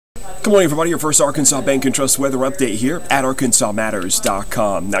Good morning, everybody. Your first Arkansas Bank and Trust weather update here at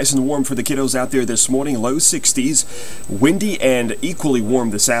ArkansasMatters.com. Nice and warm for the kiddos out there this morning. Low 60s, windy and equally warm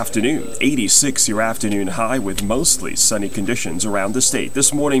this afternoon. 86 your afternoon high with mostly sunny conditions around the state.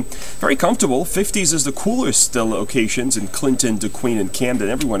 This morning, very comfortable. 50s is the coolest locations in Clinton, DeQueen, and Camden.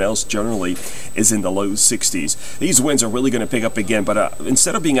 Everyone else generally is in the low 60s. These winds are really going to pick up again, but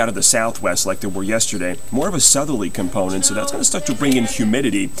instead of being out of the southwest like they were yesterday, more of a southerly component, so that's going to start to bring in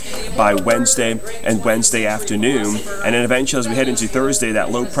humidity by Wednesday and Wednesday afternoon. And then eventually, as we head into Thursday,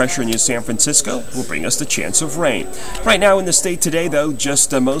 that low pressure near San Francisco will bring us the chance of rain. Right now in the state today, though,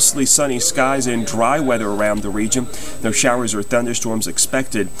 just mostly sunny skies and dry weather around the region. No showers or thunderstorms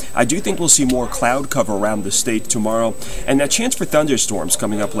expected. I do think we'll see more cloud cover around the state tomorrow, and that chance for thunderstorms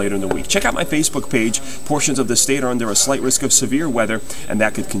coming up later in the week. Check out my Facebook page. Portions of the state are under a slight risk of severe weather, and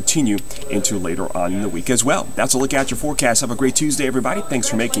that could continue into later on in the week as well. That's a look at your forecast. Have a great Tuesday, everybody. Thanks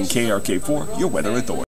for making KARK-4 your weather authority.